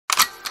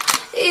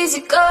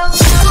easy go.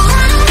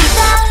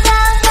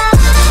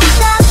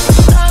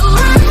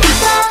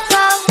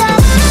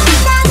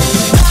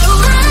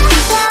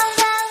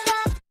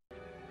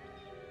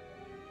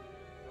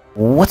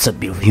 What's up,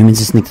 beautiful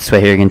humans? It's Nick this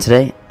way here again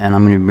today, and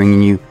I'm going to be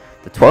bringing you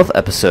the 12th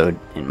episode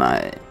in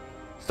my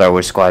Star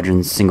Wars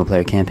Squadrons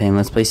single-player campaign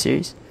Let's Play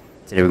series.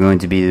 Today we're going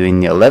to be doing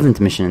the 11th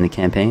mission in the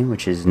campaign,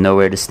 which is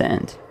Nowhere to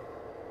Stand.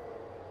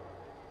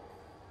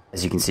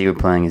 As you can see, we're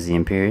playing as the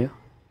Imperial.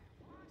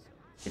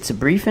 It's a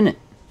brief in it.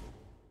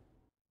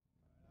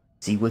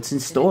 See what's in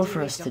store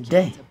for us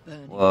today.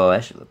 Whoa,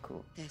 that should look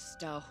cool. Their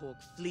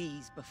Starhawk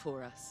flees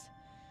before us.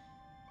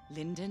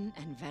 Lyndon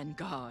and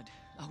Vanguard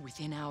are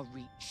within our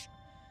reach.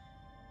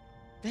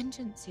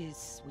 Vengeance is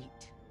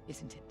sweet,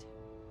 isn't it?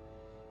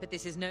 But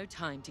this is no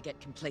time to get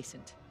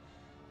complacent.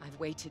 I've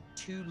waited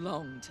too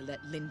long to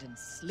let Lyndon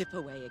slip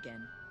away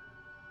again.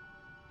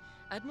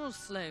 Admiral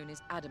Sloane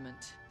is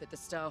adamant that the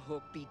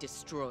Starhawk be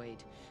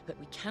destroyed, but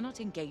we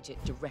cannot engage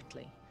it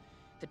directly.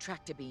 The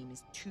tractor beam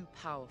is too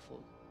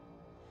powerful.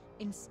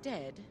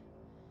 Instead,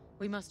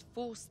 we must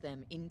force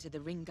them into the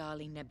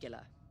Ringali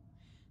Nebula.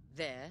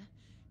 There,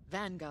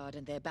 Vanguard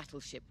and their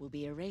battleship will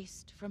be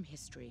erased from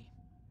history.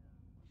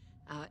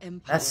 Our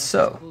empire has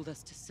called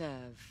us to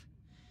serve.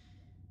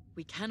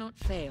 We cannot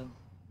fail.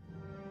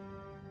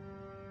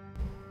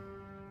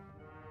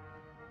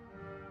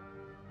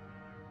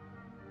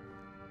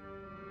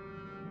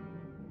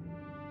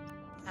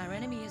 Our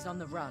enemy is on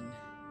the run.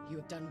 You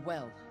have done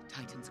well,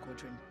 Titan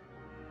Squadron.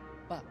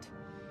 But,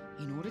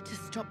 in order to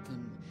stop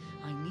them,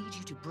 I need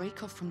you to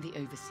break off from the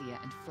Overseer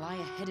and fly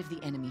ahead of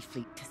the enemy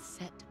fleet to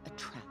set a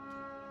trap.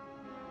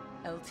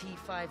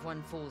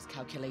 LT-514's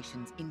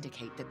calculations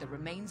indicate that the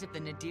remains of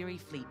the Nadiri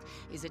fleet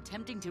is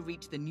attempting to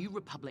reach the New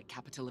Republic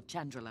capital of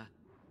Chandrila.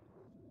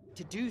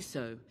 To do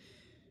so,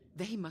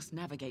 they must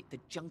navigate the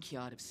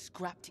junkyard of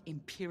scrapped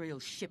Imperial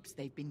ships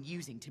they've been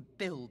using to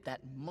build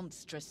that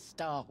monstrous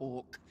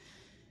Starhawk.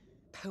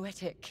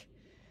 Poetic,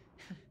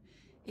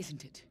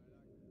 isn't it?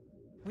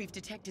 We've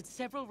detected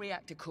several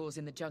reactor cores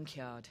in the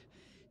junkyard.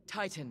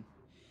 Titan,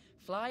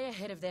 fly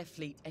ahead of their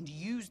fleet and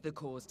use the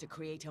cores to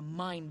create a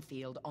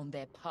minefield on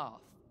their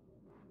path.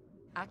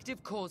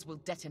 Active cores will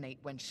detonate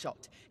when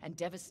shot and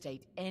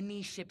devastate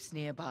any ships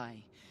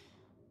nearby.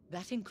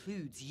 That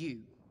includes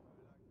you.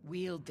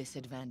 Wield this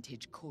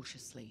advantage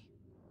cautiously.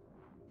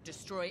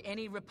 Destroy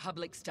any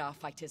Republic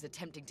starfighters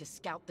attempting to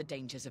scout the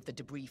dangers of the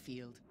debris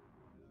field.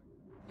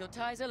 Your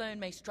ties alone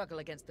may struggle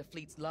against the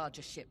fleet's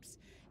larger ships.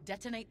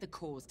 Detonate the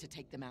cores to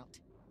take them out.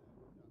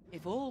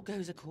 If all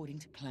goes according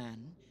to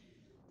plan,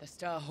 the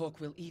Starhawk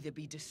will either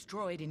be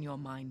destroyed in your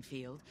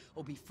minefield,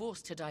 or be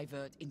forced to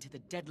divert into the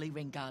deadly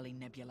Ringali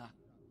Nebula.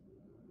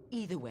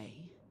 Either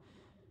way,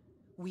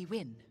 we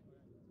win.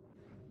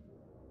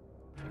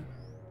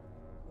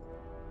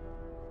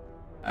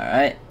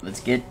 Alright,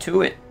 let's get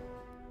to it.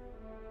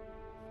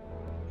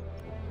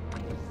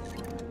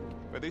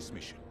 For this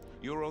mission,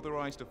 you're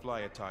authorized to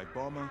fly a TIE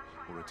Bomber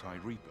or a TIE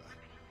Reaper.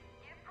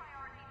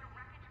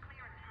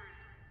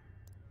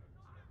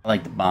 I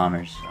like the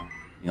bombers, so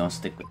we're gonna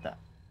stick with that.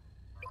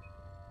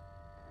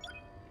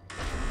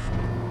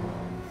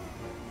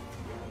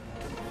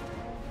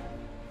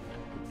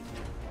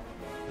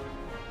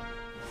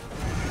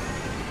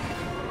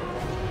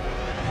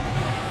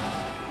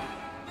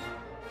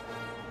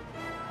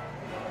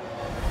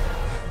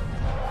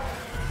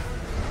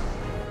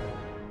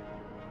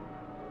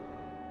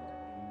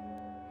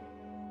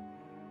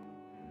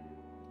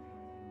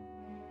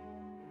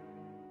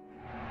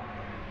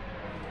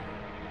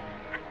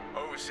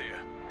 Overseer,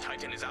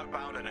 Titan is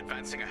outbound and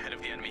advancing ahead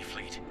of the enemy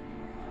fleet.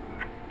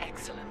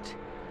 Excellent.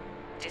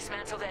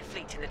 Dismantle their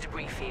fleet in the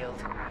debris field.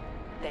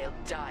 They'll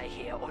die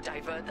here or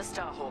divert the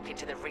Starhawk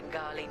into the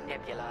Ringali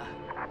Nebula.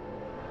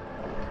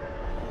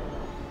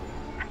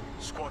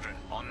 Squadron,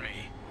 on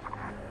me.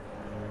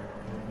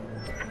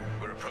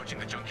 We're approaching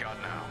the junkyard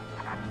now.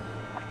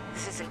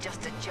 This isn't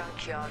just a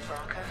junkyard,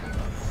 Varka.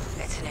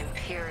 It's an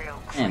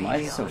Imperial graveyard. Man, why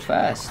is it so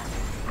fast?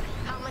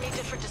 How many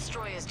different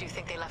destroyers do you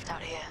think they left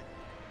out here?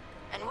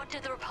 And what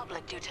did the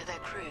Republic do to their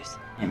crews?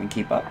 Can't even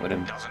keep up with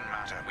him. Doesn't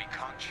matter, we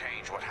can't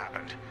change what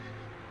happened.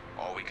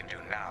 All we can do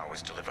now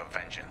is deliver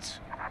vengeance.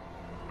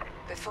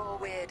 Before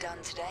we're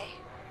done today,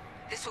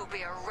 this will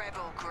be a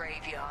rebel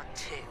graveyard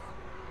too.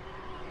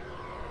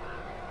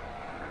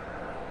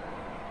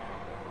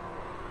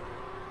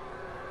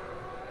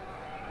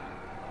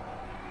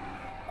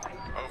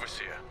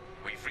 Overseer,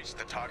 we've reached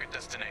the target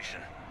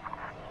destination.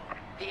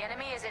 The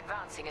enemy is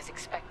advancing as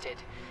expected.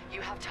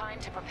 You have time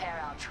to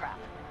prepare our trap.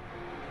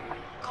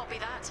 Copy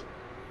that.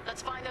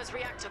 Let's find those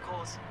reactor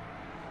cores.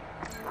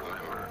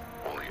 Remember,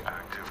 only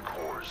active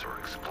cores are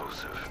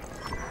explosive.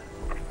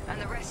 And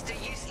the rest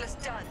are useless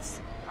duds.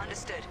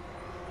 Understood.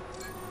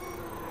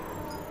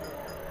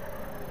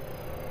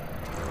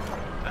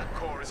 That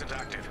core isn't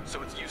active,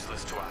 so it's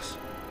useless to us.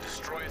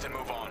 Destroy it and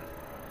move on.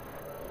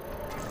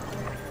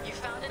 You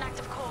found an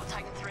active core,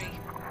 Titan 3.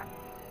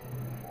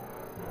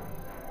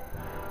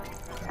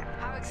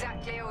 How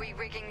exactly are we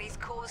rigging these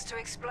cores to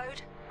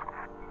explode?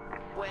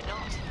 We're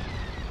not.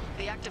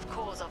 The active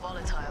cores are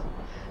volatile.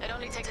 It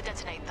only takes to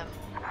detonate them.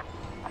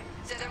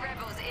 So the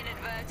rebels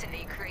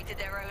inadvertently created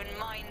their own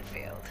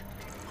minefield.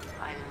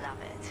 I love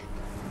it.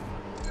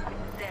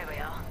 There we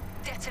are.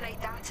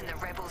 Detonate that and the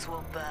rebels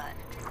will burn.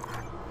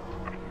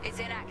 It's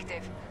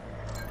inactive.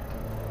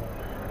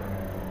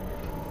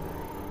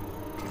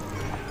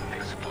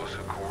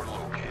 Explosive core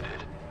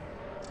located.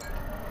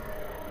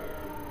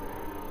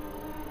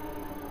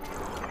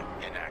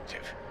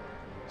 Inactive.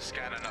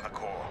 Scan another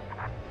core.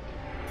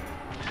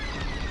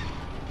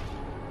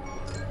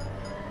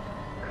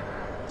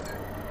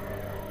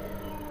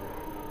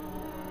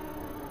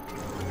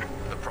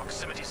 The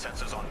proximity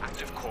sensors on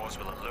active cores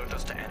will alert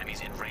us to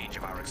enemies in range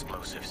of our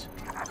explosives.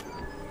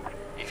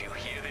 If you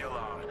hear the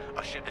alarm,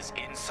 a ship is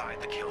inside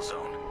the kill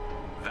zone.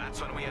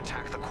 That's when we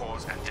attack the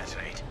cores and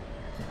detonate.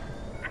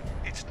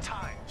 It's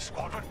time,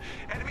 Squadron.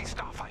 Enemy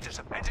starfighters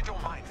have entered your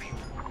minefield.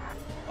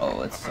 Oh,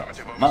 let's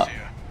Affirmative, them up.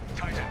 Overseer.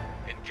 Titan,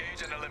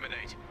 engage and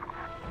eliminate.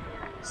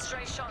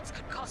 Stray shots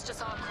could cost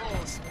us our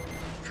cores.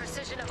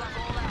 Precision above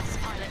all else,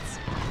 pilots.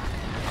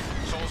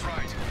 Soul's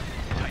right.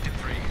 Titan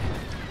 3,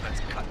 let's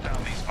cut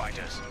down these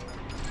fighters.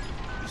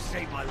 You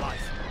saved my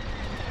life.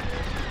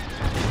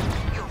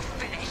 You're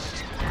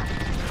finished.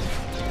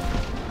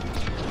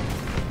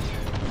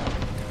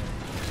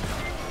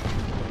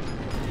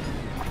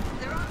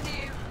 They're after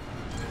you.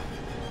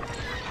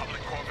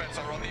 Public corvettes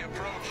are on the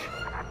approach.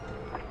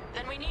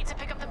 Then we need to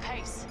pick up the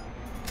pace.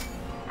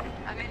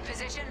 I'm in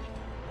position.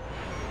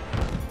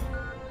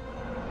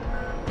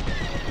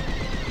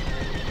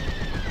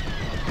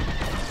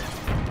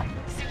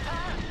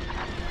 Superb!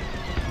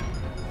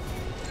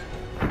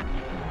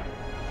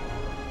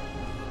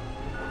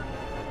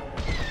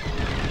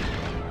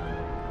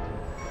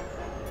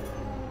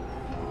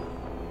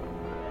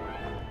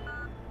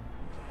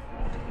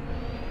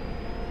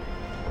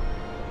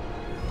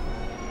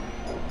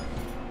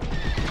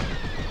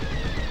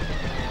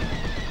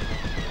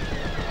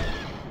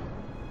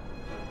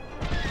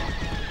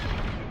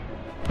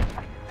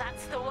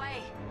 That's the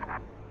way.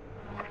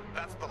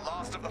 That's the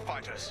last of the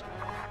fighters.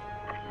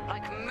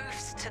 Like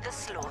moose to the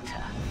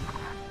slaughter.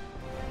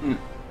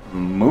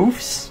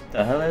 Moofs?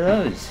 The hell are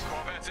those?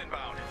 Corvettes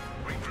inbound.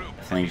 Regroup.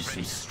 Definitely just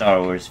some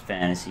Star Wars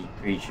fantasy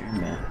creature,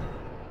 man.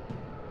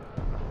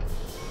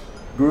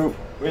 Group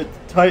with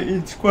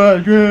Titan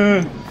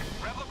Squadron!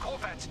 Rebel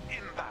corvettes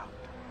inbound.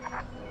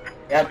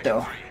 Got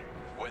though. Titan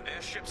 3, when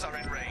their ships are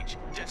in range,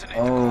 detonate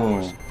the Oh.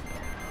 cores.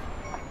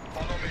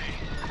 Follow me.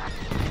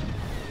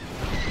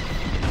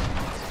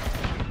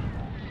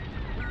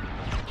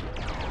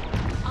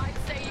 I'd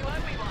say you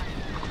owe me one.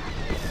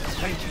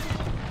 Thank you.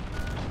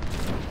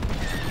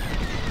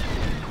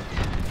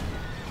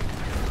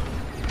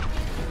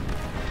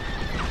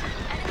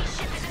 Enemy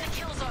ship is in the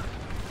kill zone.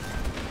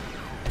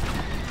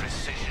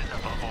 Precision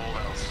above all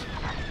else.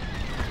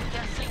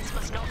 Their fleets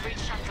must not reach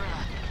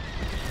Chandrila.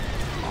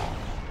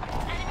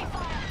 Enemy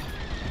fire!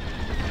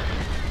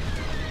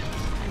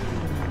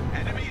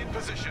 Enemy in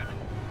position.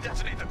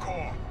 Detonate the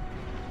core.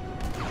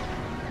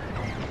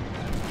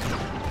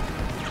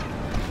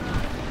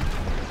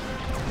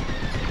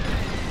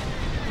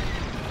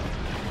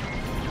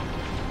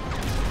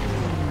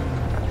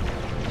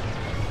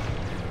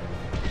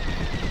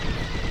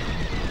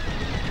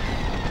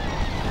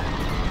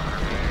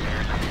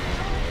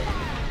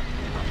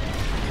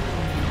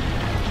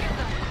 Kill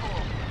that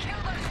core. Kill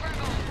those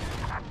rebels.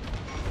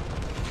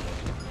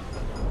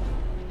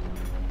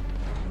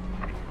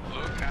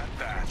 Look at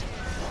that.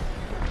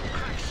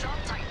 Crack shot,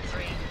 Titan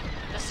 3.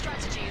 The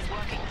strategy is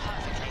working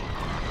perfectly.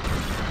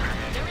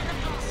 They're in the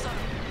blast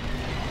zone.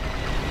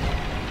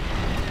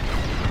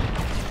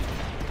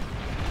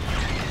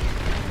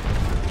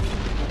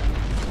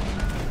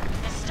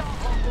 The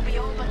Starhawk will be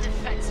all but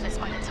defenseless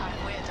by the time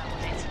we're done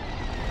with it.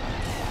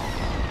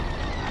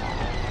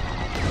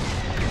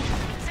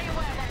 Stay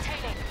aware, they're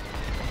tailing.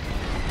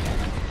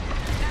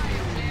 Now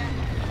you're clear.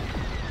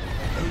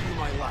 I owe you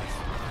my life.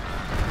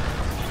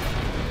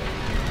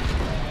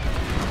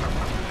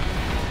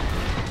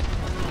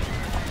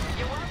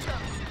 You're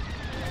welcome.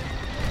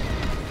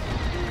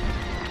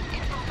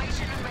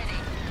 Information and ready.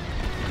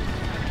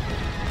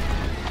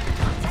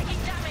 I'm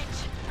taking damage.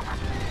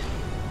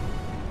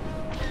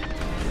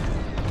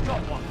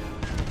 Got one.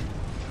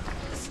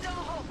 The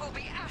Starhawk will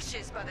be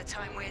ashes by the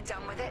time we're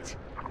done with it.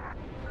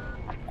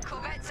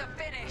 Corvettes are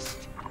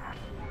finished.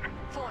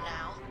 For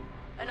now.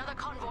 Another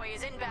convoy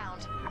is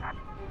inbound.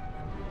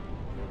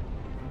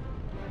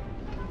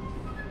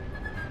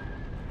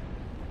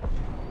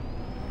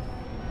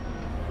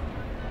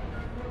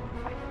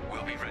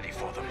 We'll be ready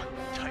for them.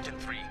 Titan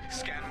 3,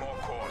 scan more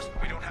cores.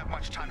 We don't have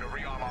much time to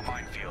rearm our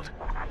minefield.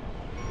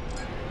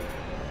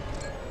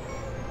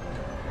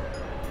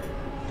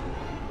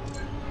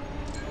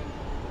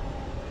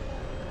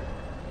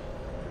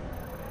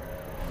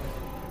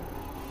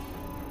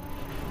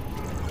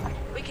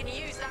 We can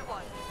use that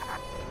one.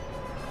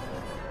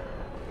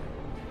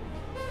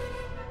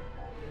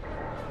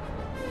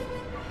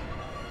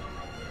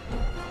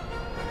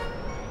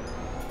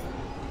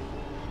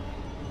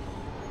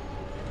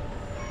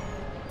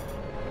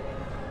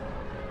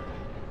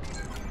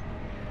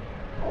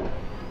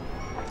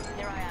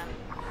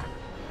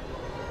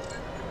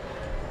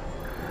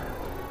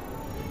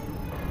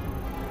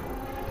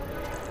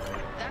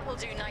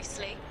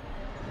 nicely.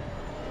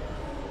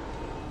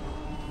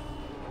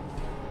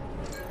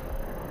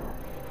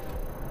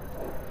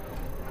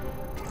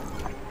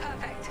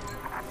 Perfect.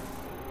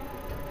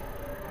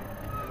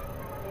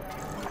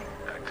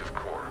 Active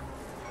core.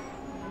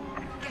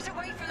 Get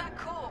away from that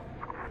core.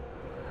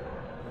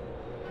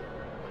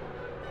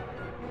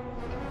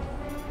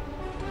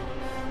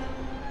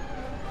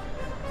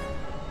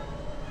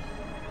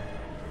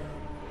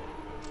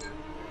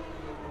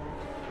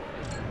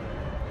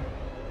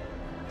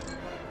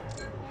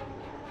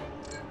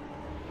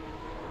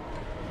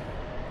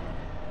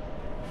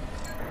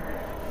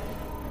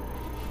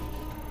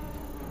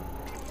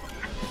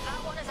 That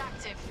one is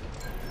active.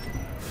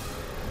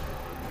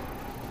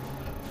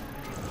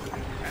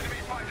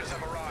 Enemy fighters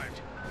have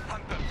arrived.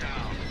 Hunt them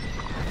down.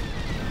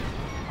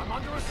 I'm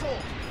under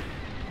assault.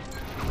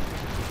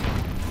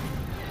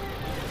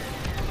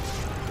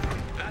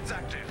 That's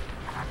active.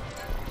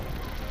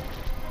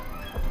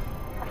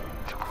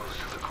 Too close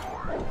to the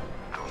core.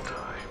 Don't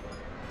die.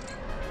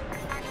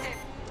 Active.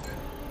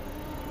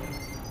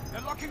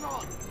 They're locking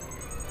on.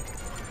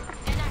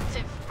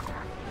 Inactive.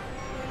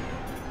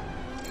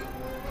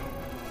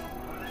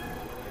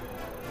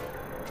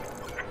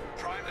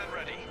 Primed and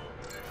ready.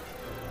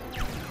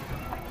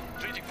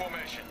 Changing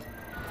formation.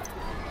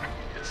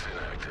 It's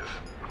inactive.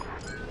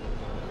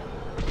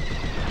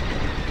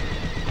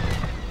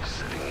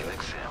 Setting an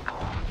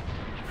example.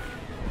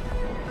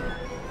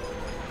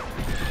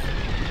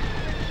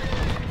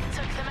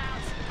 Took them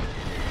out.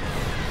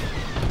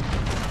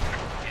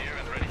 Here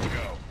and ready to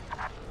go.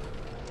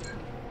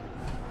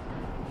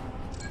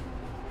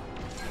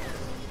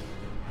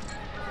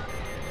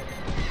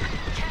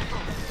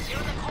 Careful. You're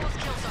in the core's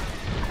kill zone.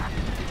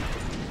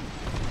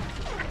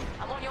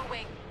 I'm on your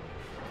wing.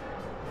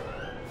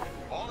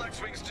 All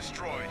X-Wings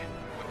destroyed.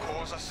 The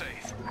cores are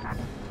safe.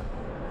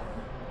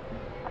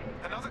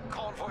 Another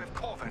convoy of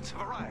corvettes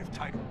have arrived,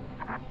 Titan.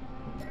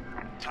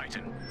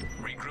 Titan,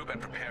 regroup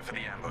and prepare for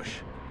the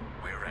ambush.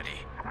 We're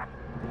ready.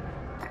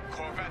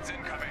 Corvettes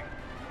incoming.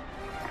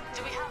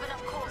 Do we have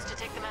enough cores to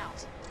take them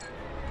out?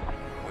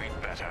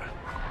 We'd better.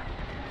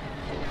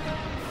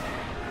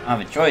 I have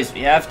a choice.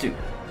 We have to.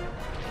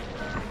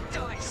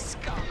 Die,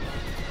 scum.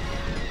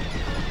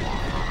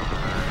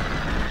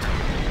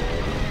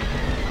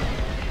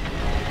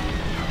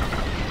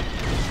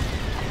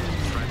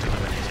 Threat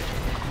eliminated.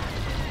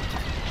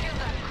 Kill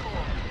that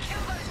core.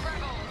 Kill those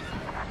rebels.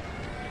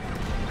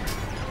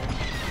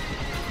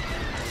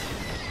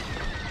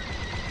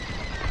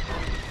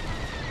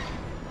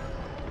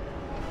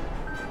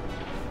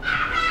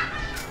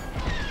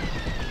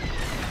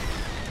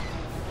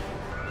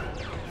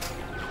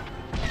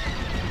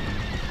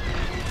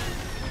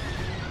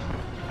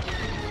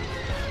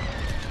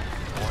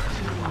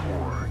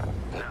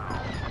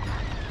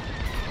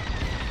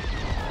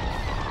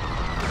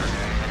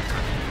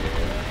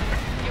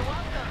 You're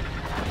welcome.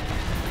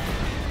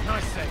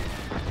 Nice save.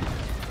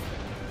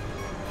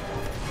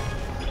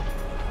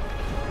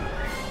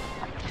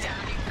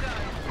 Down you go.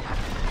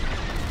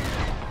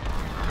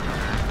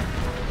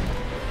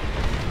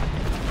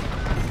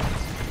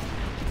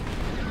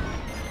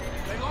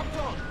 They locked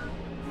on.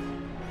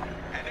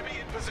 Enemy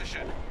in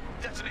position.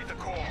 Detonate the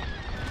core.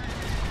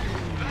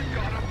 That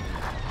got him.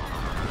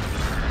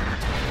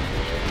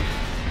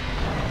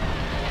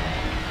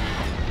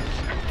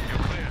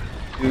 You're clear.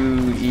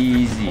 Too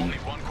easy. Only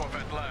one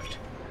corvette left.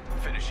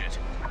 Finish it.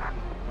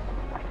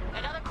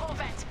 Another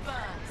corvette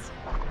burns.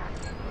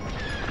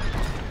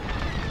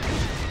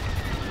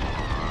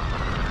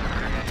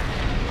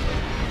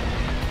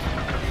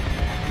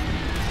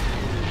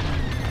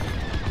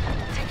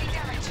 Taking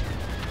damage.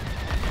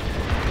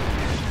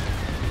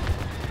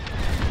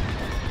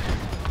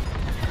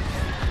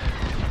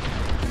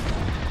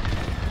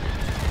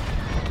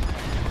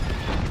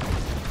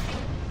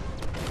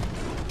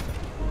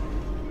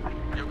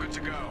 You're good to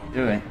go.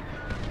 Do it.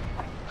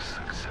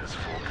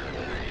 Successful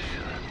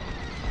detonation.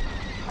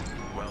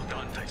 Well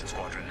done, Titan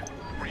Squadron.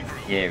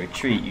 Regroup. Yeah,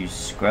 retreat, you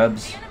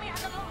scrubs. The enemy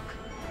has a lock.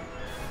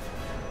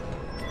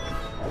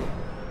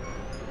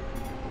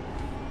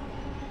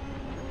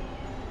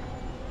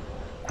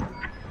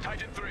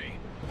 Titan 3,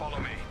 follow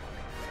me.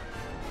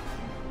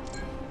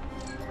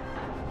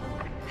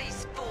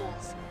 These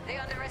fools. They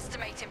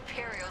underestimate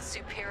Imperial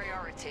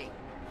superiority.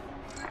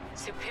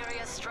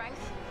 Superior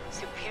strength,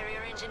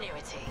 superior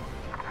ingenuity.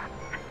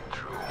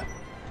 True.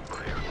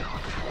 They are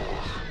not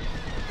fools.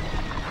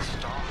 The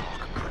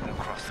Starhawk couldn't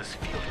cross this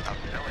field without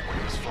knowing what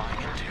he was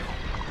flying into.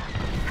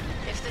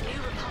 If the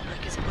New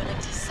Republic is willing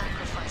to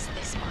sacrifice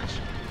this much,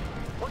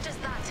 what does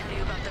that tell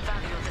you about the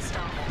value of the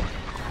Starhawk?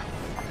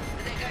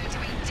 They're going to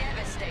be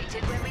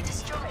devastated when we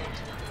destroy it.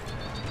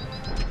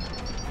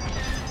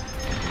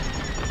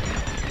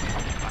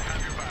 I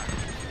have your back.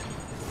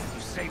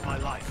 You saved my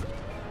life.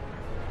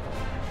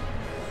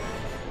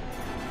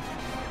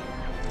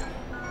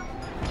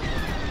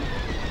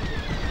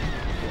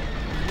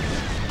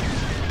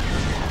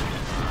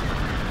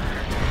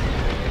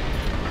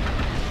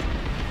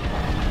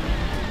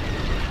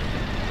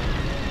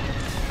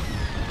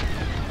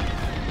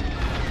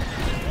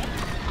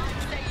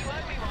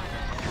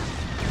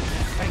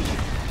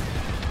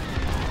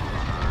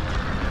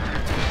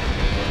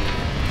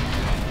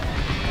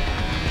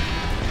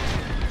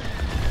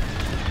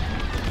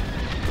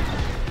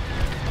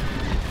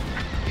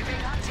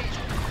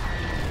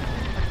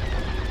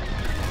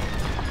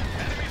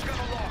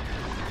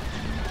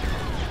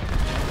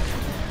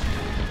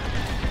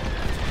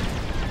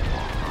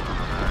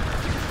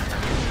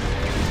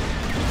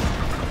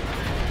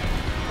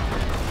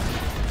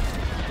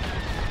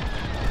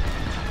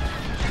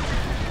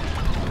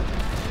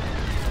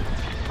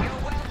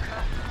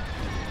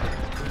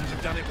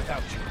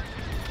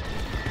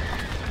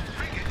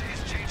 Frigate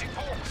is changing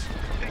course.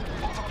 They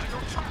caught onto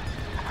your trap.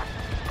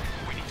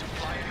 We need to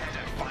fly ahead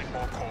and find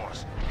more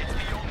cores. It's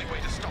the only way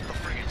to stop the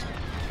frigate.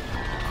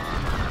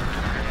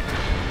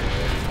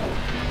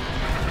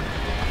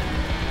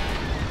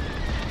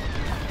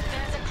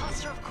 There's a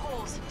cluster of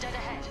cores dead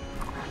ahead.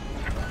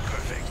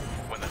 Perfect.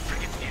 When the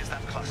frigate nears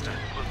that cluster,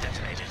 we'll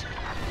detonate it.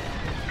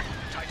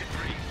 Titan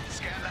 3,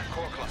 scan that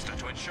core cluster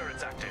to ensure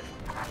it's active.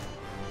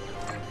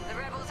 The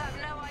rebels have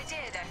no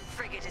idea their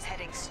frigate is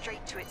heading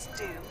straight to its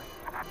doom.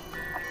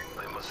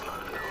 They must not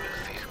have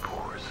noticed these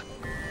cores.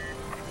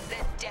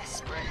 They're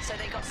desperate, so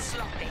they got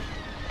sloppy.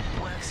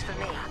 Works for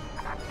me.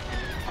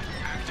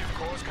 Active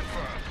cores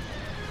confirmed.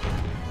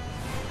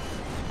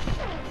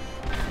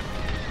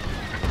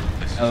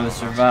 Oh,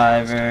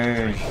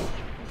 survivors.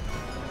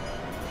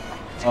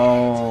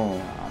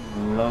 Oh,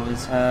 I'm low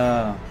as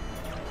hell.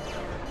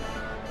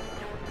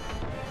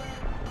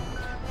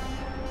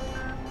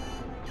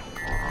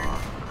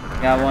 We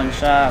got one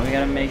shot. We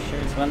gotta make sure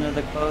it's one of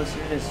the closest.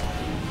 They're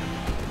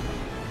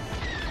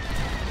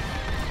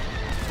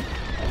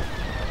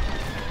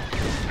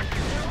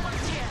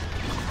almost here.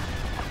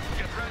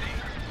 Get ready.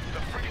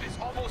 The frigate is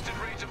almost in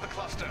range of the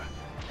cluster.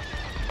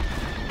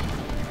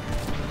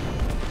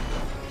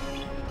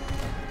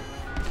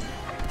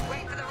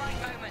 Wait for the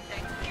right moment,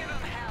 then give them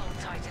hell,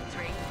 Titan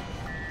 3.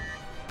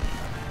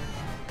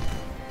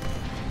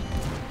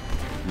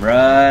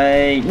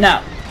 Right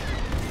now.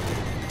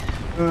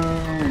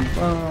 Boom,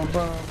 boom,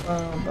 boom,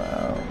 boom,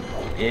 boom.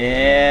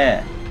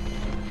 Yeah.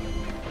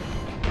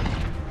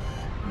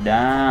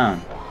 Down.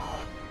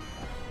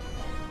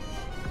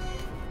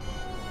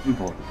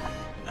 Simple.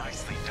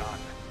 Nicely done.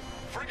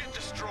 Frigate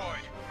destroyed.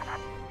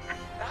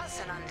 That's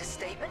an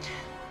understatement.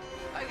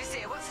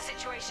 Overseer, what's the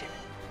situation?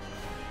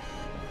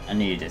 I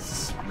need to Return to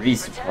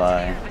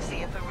resupply. the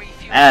Overseer for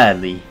refueling.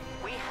 Badly.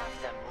 We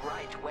have them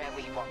right where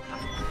we want them.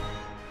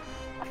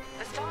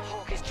 The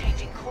Starhawk is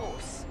changing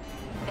course.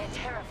 They're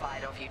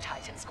terrified of you,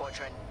 Titan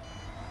Squadron.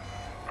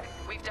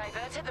 We've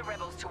diverted the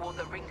rebels toward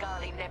the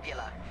Ringali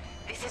Nebula.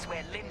 This is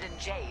where Lyndon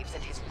Javes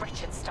and his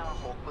wretched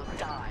Starhawk will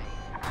die.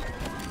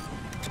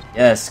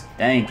 Yes,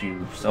 thank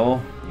you,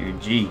 Soul. You're a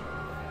G.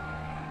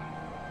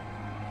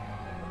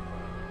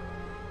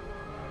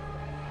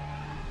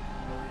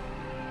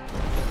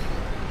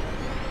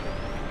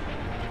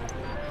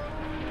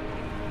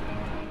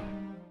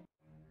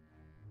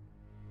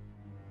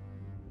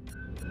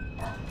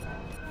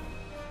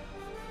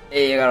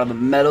 Hey, I got all the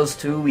medals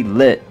too. We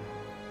lit.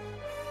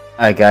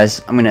 Alright, guys,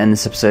 I'm going to end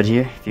this episode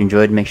here. If you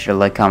enjoyed, make sure to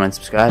like, comment, and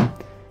subscribe.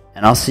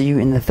 And I'll see you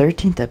in the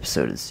 13th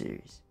episode of the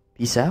series.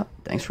 Peace out.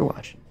 Thanks for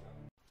watching.